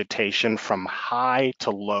of vegetation from high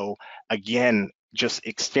to low, again, just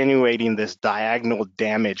extenuating this diagonal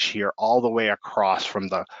damage here all the way across from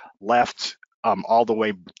the left all the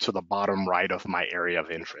way to the bottom right of my area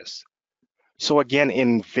of interest. So again,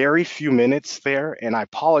 in very few minutes there, and I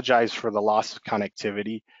apologize for the loss of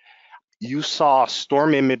connectivity, you saw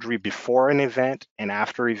storm imagery before an event and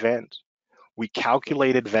after event. We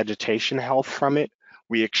calculated vegetation health from it.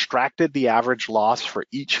 We extracted the average loss for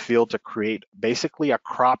each field to create basically a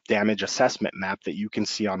crop damage assessment map that you can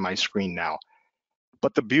see on my screen now.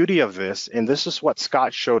 But the beauty of this, and this is what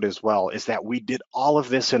Scott showed as well, is that we did all of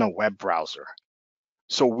this in a web browser.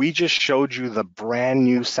 So we just showed you the brand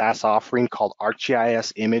new SaaS offering called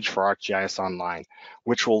ArcGIS Image for ArcGIS Online,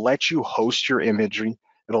 which will let you host your imagery.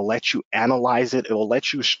 It'll let you analyze it. It'll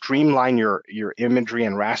let you streamline your imagery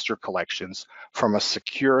and raster collections from a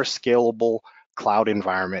secure, scalable cloud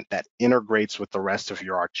environment that integrates with the rest of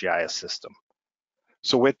your ArcGIS system.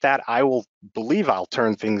 So with that, I'll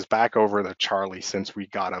turn things back over to Charlie, since we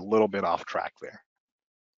got a little bit off track there.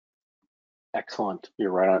 Excellent.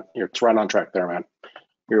 You're right on track there, man.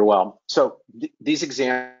 You're well. So these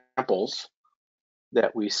examples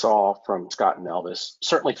that we saw from Scott and Elvis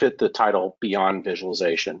certainly fit the title Beyond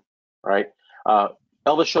Visualization, right?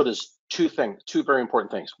 Elvis showed us two very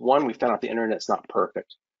important things. One, we found out the internet's not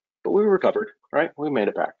perfect, but we recovered, right? We made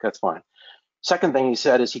it back. That's fine. Second thing he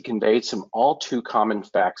said is he conveyed some all too common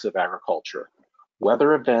facts of agriculture.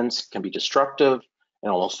 Weather events can be destructive,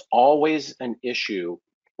 and almost always an issue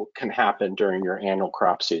can happen during your annual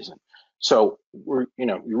crop season. So you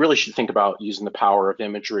really should think about using the power of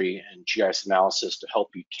imagery and GIS analysis to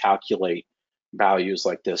help you calculate values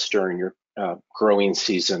like this during your growing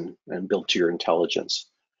season and build to your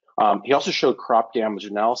intelligence. He also showed crop damage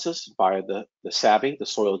analysis via the SAVI, the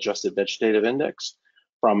Soil Adjusted Vegetative Index,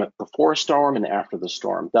 from before a storm and after the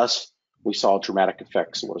storm. Thus, we saw dramatic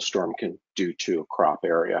effects in what a storm can do to a crop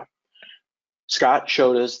area. Scott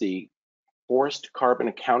showed us the forest carbon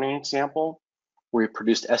accounting example, where he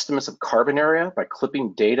produced estimates of carbon area by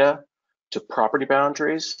clipping data to property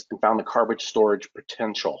boundaries and found the carbon storage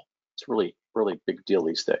potential. It's a really, really big deal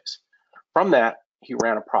these days. From that, he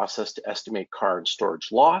ran a process to estimate carbon storage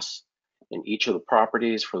loss in each of the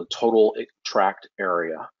properties for the total tract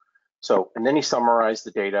area. So, and then he summarized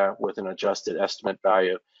the data with an adjusted estimate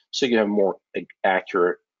value, so you have a more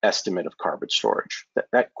accurate estimate of carbon storage.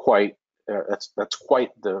 That's quite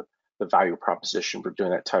the value proposition for doing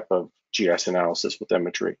that type of GIS analysis with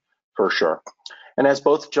imagery, for sure. And as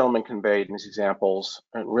both gentlemen conveyed in these examples,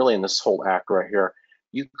 and really in this whole act right here,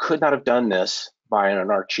 you could not have done this by an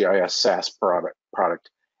ArcGIS SaaS product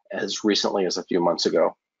as recently as a few months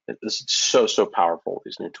ago. This is so powerful,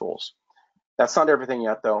 these new tools. That's not everything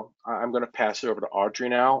yet, though. I'm going to pass it over to Audrey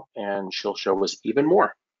now, and she'll show us even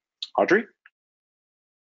more. Audrey?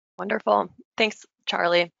 Wonderful. Thanks,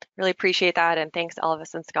 Charlie. Really appreciate that. And thanks,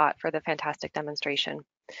 Elvis and Scott, for the fantastic demonstration.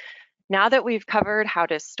 Now that we've covered how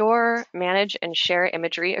to store, manage, and share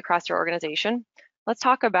imagery across your organization, let's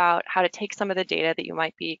talk about how to take some of the data that you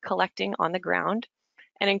might be collecting on the ground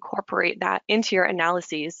and incorporate that into your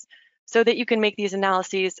analyses so that you can make these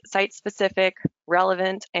analyses site-specific,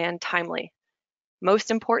 relevant, and timely.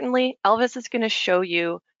 Most importantly, Elvis is going to show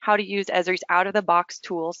you how to use Esri's out-of-the-box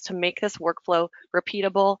tools to make this workflow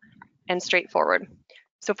repeatable and straightforward.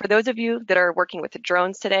 So for those of you that are working with the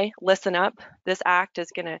drones today, listen up. This act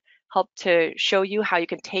is going to help to show you how you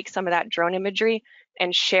can take some of that drone imagery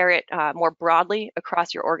and share it more broadly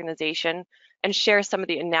across your organization, and share some of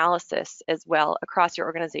the analysis as well across your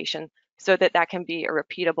organization so that that can be a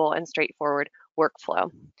repeatable and straightforward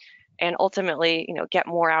workflow. And ultimately, get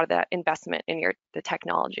more out of that investment in the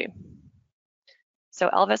technology. So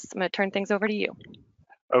Elvis, I'm going to turn things over to you.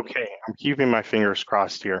 Okay, I'm keeping my fingers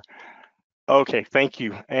crossed here. Okay, thank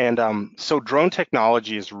you. And so drone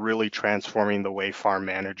technology is really transforming the way farm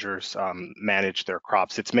managers manage their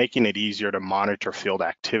crops. It's making it easier to monitor field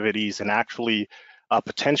activities and actually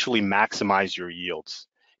potentially maximize your yields.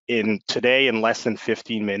 Today, in less than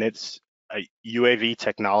 15 minutes, UAV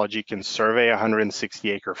technology can survey a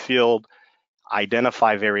 160-acre field,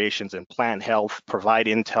 identify variations in plant health, provide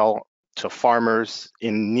intel to farmers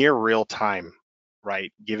in near real time,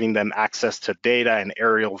 right? Giving them access to data and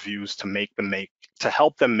aerial views to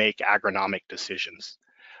help them make agronomic decisions.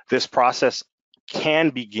 This process can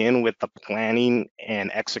begin with the planning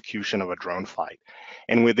and execution of a drone flight.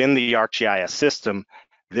 And within the ArcGIS system,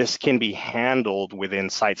 this can be handled within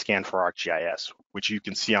SiteScan for ArcGIS, which you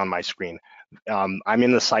can see on my screen. I'm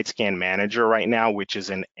in the SiteScan Manager right now, which is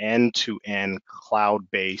an end-to-end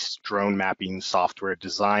cloud-based drone mapping software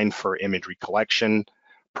designed for imagery collection,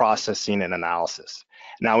 processing, and analysis.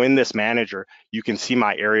 Now in this manager, you can see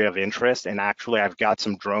my area of interest, and actually I've got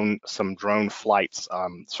some drone flights,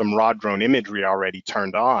 some raw drone imagery already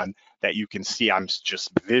turned on that you can see. I'm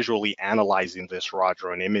just visually analyzing this raw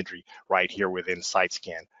drone imagery right here within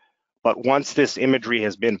SiteScan. But once this imagery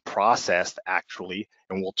has been processed, actually,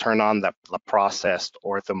 and we'll turn on the processed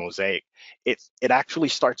orthomosaic, it actually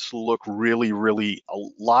starts to look really, really a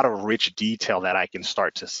lot of rich detail that I can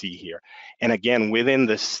start to see here. And again, within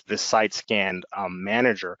this SiteScan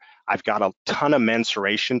manager, I've got a ton of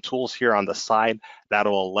mensuration tools here on the side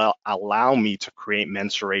that'll allow me to create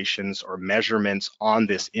mensurations or measurements on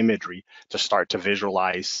this imagery to start to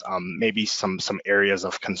visualize maybe some areas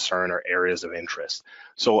of concern or areas of interest.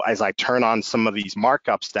 So as I turn on some of these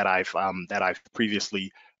markups that I've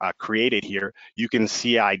previously created here, you can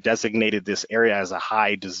see I designated this area as a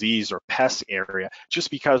high disease or pest area, just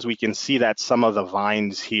because we can see that some of the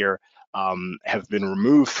vines here have been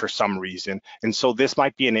removed for some reason. And so this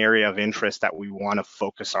might be an area of interest that we want to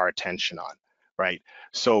focus our attention on, right?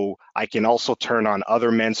 So I can also turn on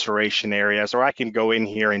other mensuration areas, or I can go in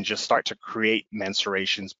here and just start to create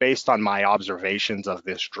mensurations based on my observations of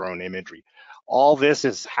this drone imagery. All this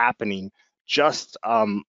is happening just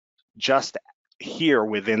here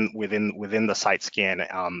within the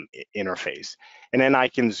SiteScan interface. And then I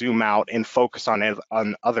can zoom out and focus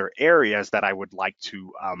on other areas that I would like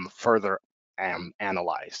to further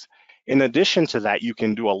analyze. In addition to that, you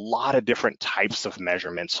can do a lot of different types of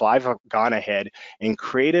measurements. So I've gone ahead and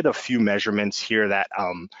created a few measurements here that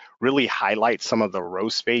really highlight some of the row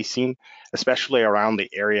spacing, especially around the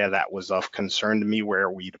area that was of concern to me where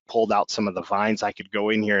we pulled out some of the vines. I could go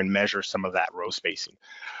in here and measure some of that row spacing.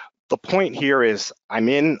 The point here is I'm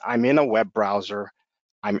in a web browser.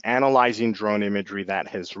 I'm analyzing drone imagery that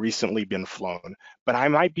has recently been flown, but I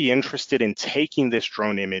might be interested in taking this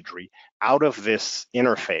drone imagery out of this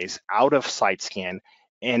interface, out of SiteScan,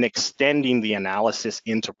 and extending the analysis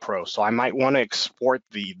into Pro. So I might want to export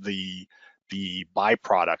the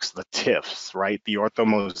byproducts, the TIFFs, right? The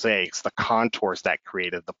orthomosaics, the contours that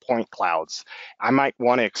created, the point clouds. I might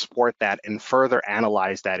want to export that and further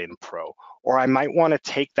analyze that in Pro. Or I might want to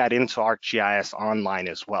take that into ArcGIS Online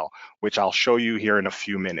as well, which I'll show you here in a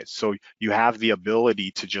few minutes. So you have the ability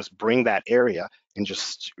to just bring that area and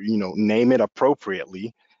just, name it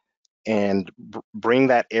appropriately and bring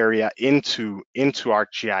that area into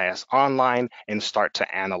ArcGIS Online and start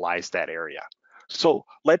to analyze that area. So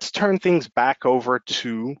let's turn things back over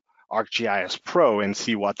to ArcGIS Pro and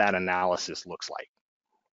see what that analysis looks like.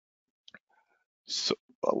 So,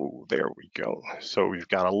 there we go. So we've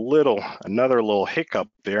got another little hiccup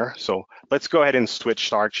there. So let's go ahead and switch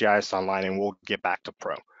to ArcGIS Online and we'll get back to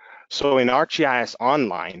Pro. So in ArcGIS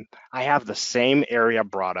Online, I have the same area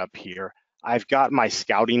brought up here. I've got my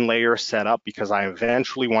scouting layer set up because I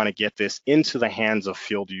eventually want to get this into the hands of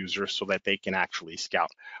field users so that they can actually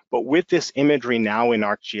scout. But with this imagery now in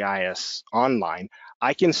ArcGIS Online,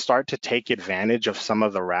 I can start to take advantage of some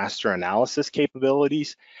of the raster analysis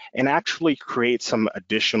capabilities and actually create some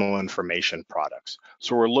additional information products.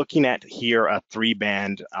 So we're looking at here a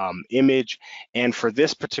 3-band image. And for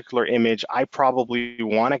this particular image, I probably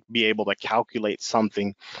want to be able to calculate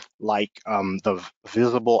something like the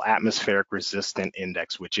visible atmospheric resistant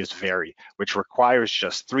index, which is VARY, which requires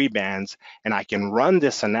just 3 bands. And I can run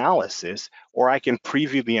this analysis, or I can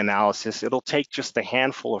preview the analysis. It'll take just a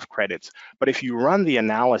handful of credits. But if you run the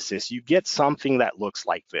analysis, you get something that looks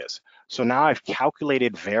like this. So now I've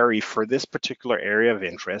calculated VARY for this particular area of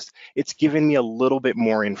interest. It's given me a little bit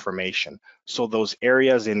more information. So those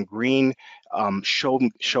areas in green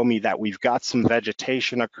show me that we've got some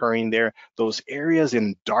vegetation occurring there. Those areas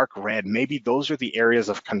in dark red, maybe those are the areas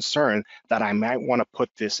of concern that I might want to put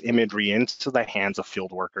this imagery into the hands of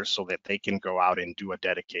field workers so that they can go out and do a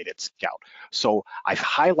dedicated scout. So I've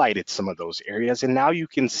highlighted some of those areas, and now you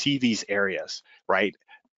can see these areas, right?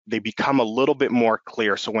 They become a little bit more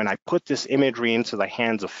clear. So when I put this imagery into the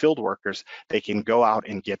hands of field workers, they can go out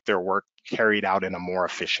and get their work carried out in a more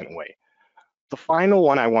efficient way. The final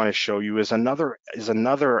one I want to show you is another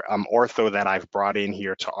ortho that I've brought in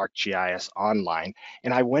here to ArcGIS Online.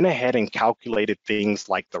 And I went ahead and calculated things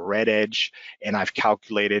like the red edge, and I've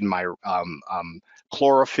calculated my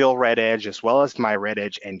chlorophyll red edge as well as my red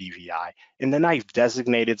edge NDVI. And then I've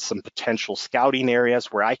designated some potential scouting areas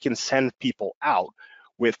where I can send people out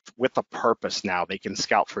with a purpose now. They can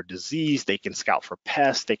scout for disease, they can scout for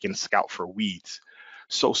pests, they can scout for weeds.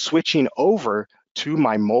 So switching over to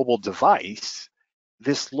my mobile device,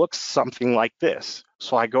 this looks something like this.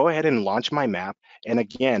 So I go ahead and launch my map, and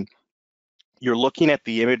again, you're looking at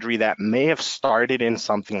the imagery that may have started in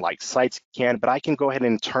something like SiteScan, but I can go ahead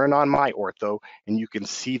and turn on my ortho, and you can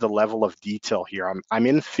see the level of detail here. I'm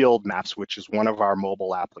in Field Maps, which is one of our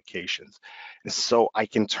mobile applications. And so I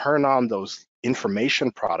can turn on those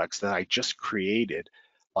information products that I just created,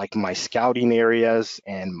 like my scouting areas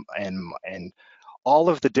and all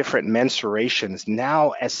of the different mensurations.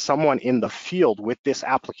 Now, as someone in the field with this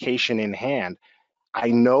application in hand, I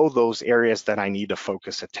know those areas that I need to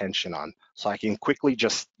focus attention on. So I can quickly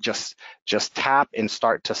just tap and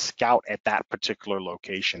start to scout at that particular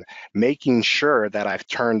location, making sure that I've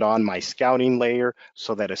turned on my scouting layer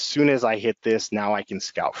so that as soon as I hit this, now I can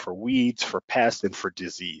scout for weeds, for pests, and for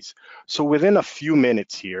disease. So within a few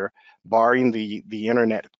minutes here, barring the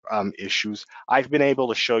internet issues, I've been able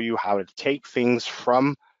to show you how to take things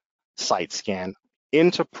from SiteScan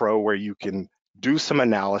into Pro, where you can do some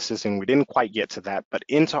analysis, and we didn't quite get to that, but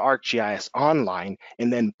into ArcGIS Online,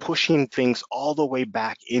 and then pushing things all the way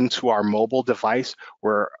back into our mobile device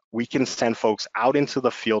where we can send folks out into the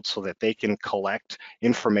field so that they can collect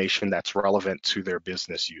information that's relevant to their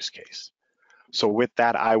business use case. So with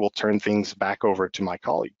that, I will turn things back over to my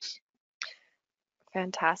colleagues.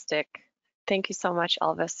 Fantastic. Thank you so much,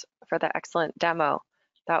 Elvis, for the excellent demo.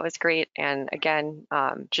 That was great. And again,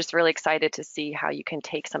 just really excited to see how you can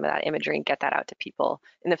take some of that imagery and get that out to people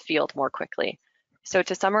in the field more quickly. So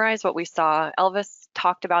to summarize what we saw, Elvis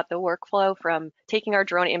talked about the workflow from taking our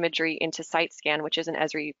drone imagery into SiteScan, which is an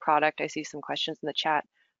Esri product. I see some questions in the chat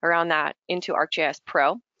around that, into ArcGIS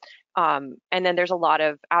Pro. And then there's a lot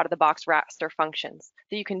of out-of-the-box raster functions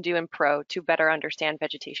that you can do in Pro to better understand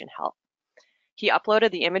vegetation health. He uploaded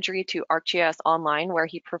the imagery to ArcGIS Online, where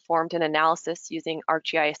he performed an analysis using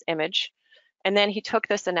ArcGIS Image. And then he took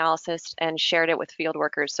this analysis and shared it with field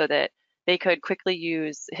workers so that they could quickly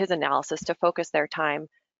use his analysis to focus their time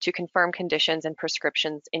to confirm conditions and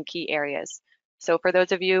prescriptions in key areas. So for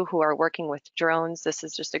those of you who are working with drones, this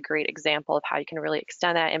is just a great example of how you can really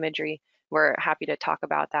extend that imagery. We're happy to talk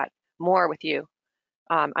about that more with you.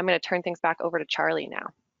 I'm going to turn things back over to Charlie now.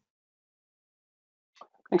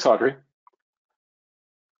 Thanks, Audrey.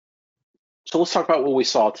 So let's talk about what we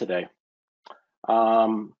saw today.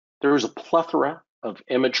 There is a plethora of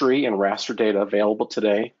imagery and raster data available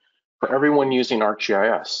today for everyone using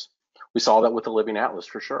ArcGIS. We saw that with the Living Atlas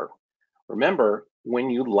for sure. Remember, when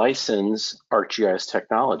you license ArcGIS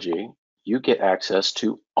technology, you get access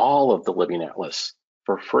to all of the Living Atlas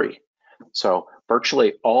for free. So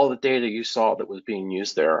virtually all the data you saw that was being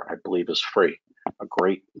used there, I believe, is free. A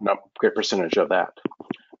great percentage of that.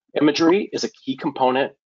 Imagery is a key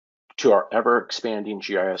component to our ever-expanding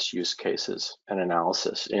GIS use cases and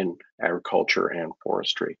analysis in agriculture and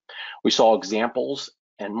forestry. We saw examples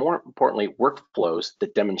and, more importantly, workflows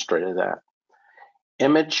that demonstrated that.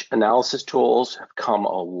 Image analysis tools have come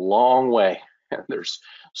a long way, and there's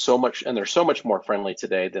so much more friendly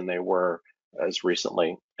today than they were as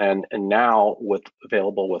recently. And now,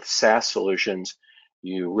 available with SaaS solutions,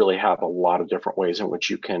 you really have a lot of different ways in which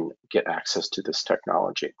you can get access to this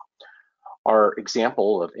technology. Our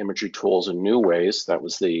example of imagery tools in new ways, that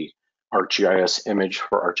was the ArcGIS image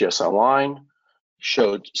for ArcGIS Online,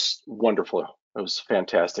 showed wonderful. It was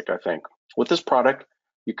fantastic, I think. With this product,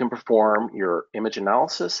 you can perform your image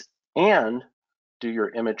analysis and do your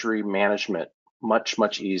imagery management much,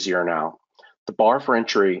 much easier now. The bar for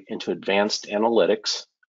entry into advanced analytics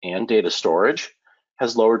and data storage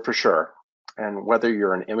has lowered for sure. And whether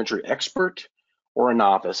you're an imagery expert or a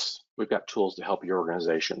novice, we've got tools to help your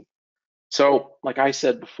organization. So, like I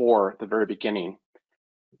said before at the very beginning,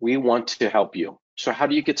 we want to help you. So how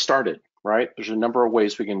do you get started, right? There's a number of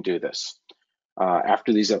ways we can do this.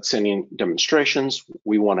 After these outstanding demonstrations,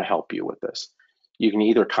 we want to help you with this. You can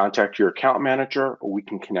either contact your account manager, or we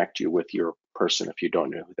can connect you with your person if you don't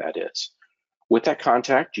know who that is. With that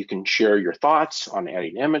contact, you can share your thoughts on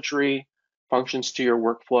adding imagery functions to your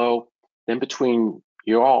workflow. Then between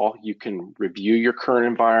you all, you can review your current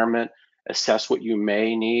environment, assess what you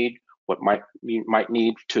may need, what you might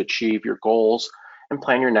need to achieve your goals, and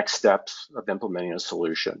plan your next steps of implementing a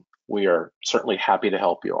solution. We are certainly happy to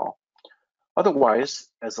help you all. Otherwise,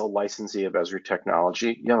 as a licensee of Esri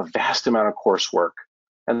technology, you have a vast amount of coursework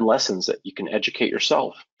and lessons that you can educate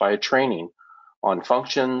yourself via training on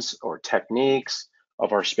functions or techniques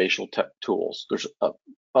of our spatial tools. There's an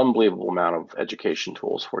unbelievable amount of education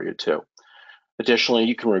tools for you too. Additionally,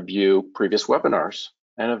 you can review previous webinars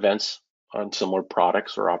and events on similar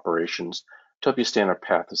products or operations to help you stay on a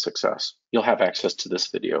path of success. You'll have access to this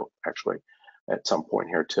video actually at some point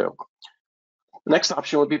here too. The next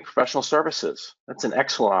option would be professional services. That's an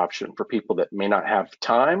excellent option for people that may not have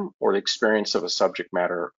time or the experience of a subject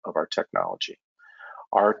matter of our technology.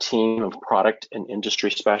 Our team of product and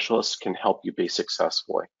industry specialists can help you be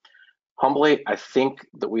successful. Humbly, I think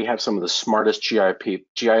that we have some of the smartest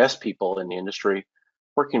GIS people in the industry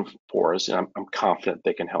working for us, and I'm confident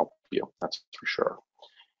they can help you, that's for sure.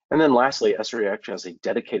 And then lastly, Esri actually has a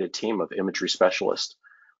dedicated team of imagery specialists.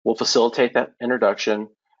 We'll facilitate that introduction,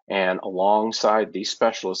 and alongside these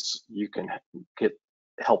specialists, you can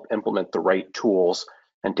help implement the right tools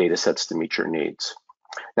and data sets to meet your needs.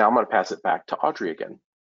 Now I'm going to pass it back to Audrey again.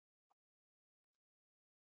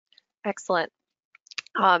 Excellent.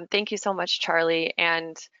 Thank you so much, Charlie.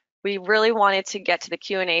 And we really wanted to get to the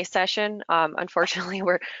Q&A session. Unfortunately,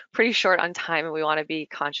 we're pretty short on time and we want to be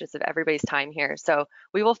conscious of everybody's time here. So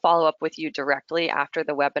we will follow up with you directly after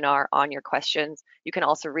the webinar on your questions. You can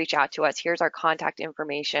also reach out to us. Here's our contact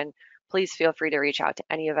information. Please feel free to reach out to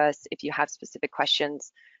any of us if you have specific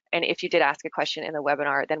questions. And if you did ask a question in the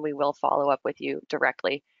webinar, then we will follow up with you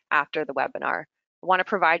directly after the webinar. I want to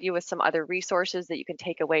provide you with some other resources that you can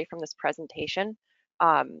take away from this presentation.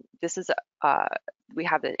 We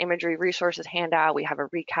have the imagery resources handout. We have a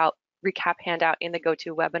recap handout in the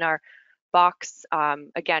GoToWebinar box.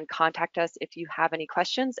 Again, contact us if you have any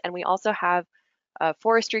questions. And we also have a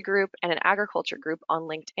forestry group and an agriculture group on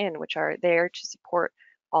LinkedIn, which are there to support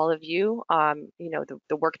all of you,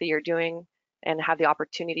 the work that you're doing and have the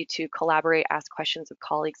opportunity to collaborate, ask questions of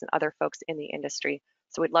colleagues and other folks in the industry.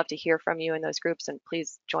 So we'd love to hear from you in those groups, and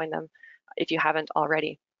please join them if you haven't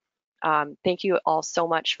already. Thank you all so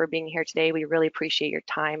much for being here today. We really appreciate your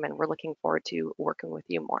time and we're looking forward to working with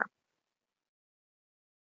you more.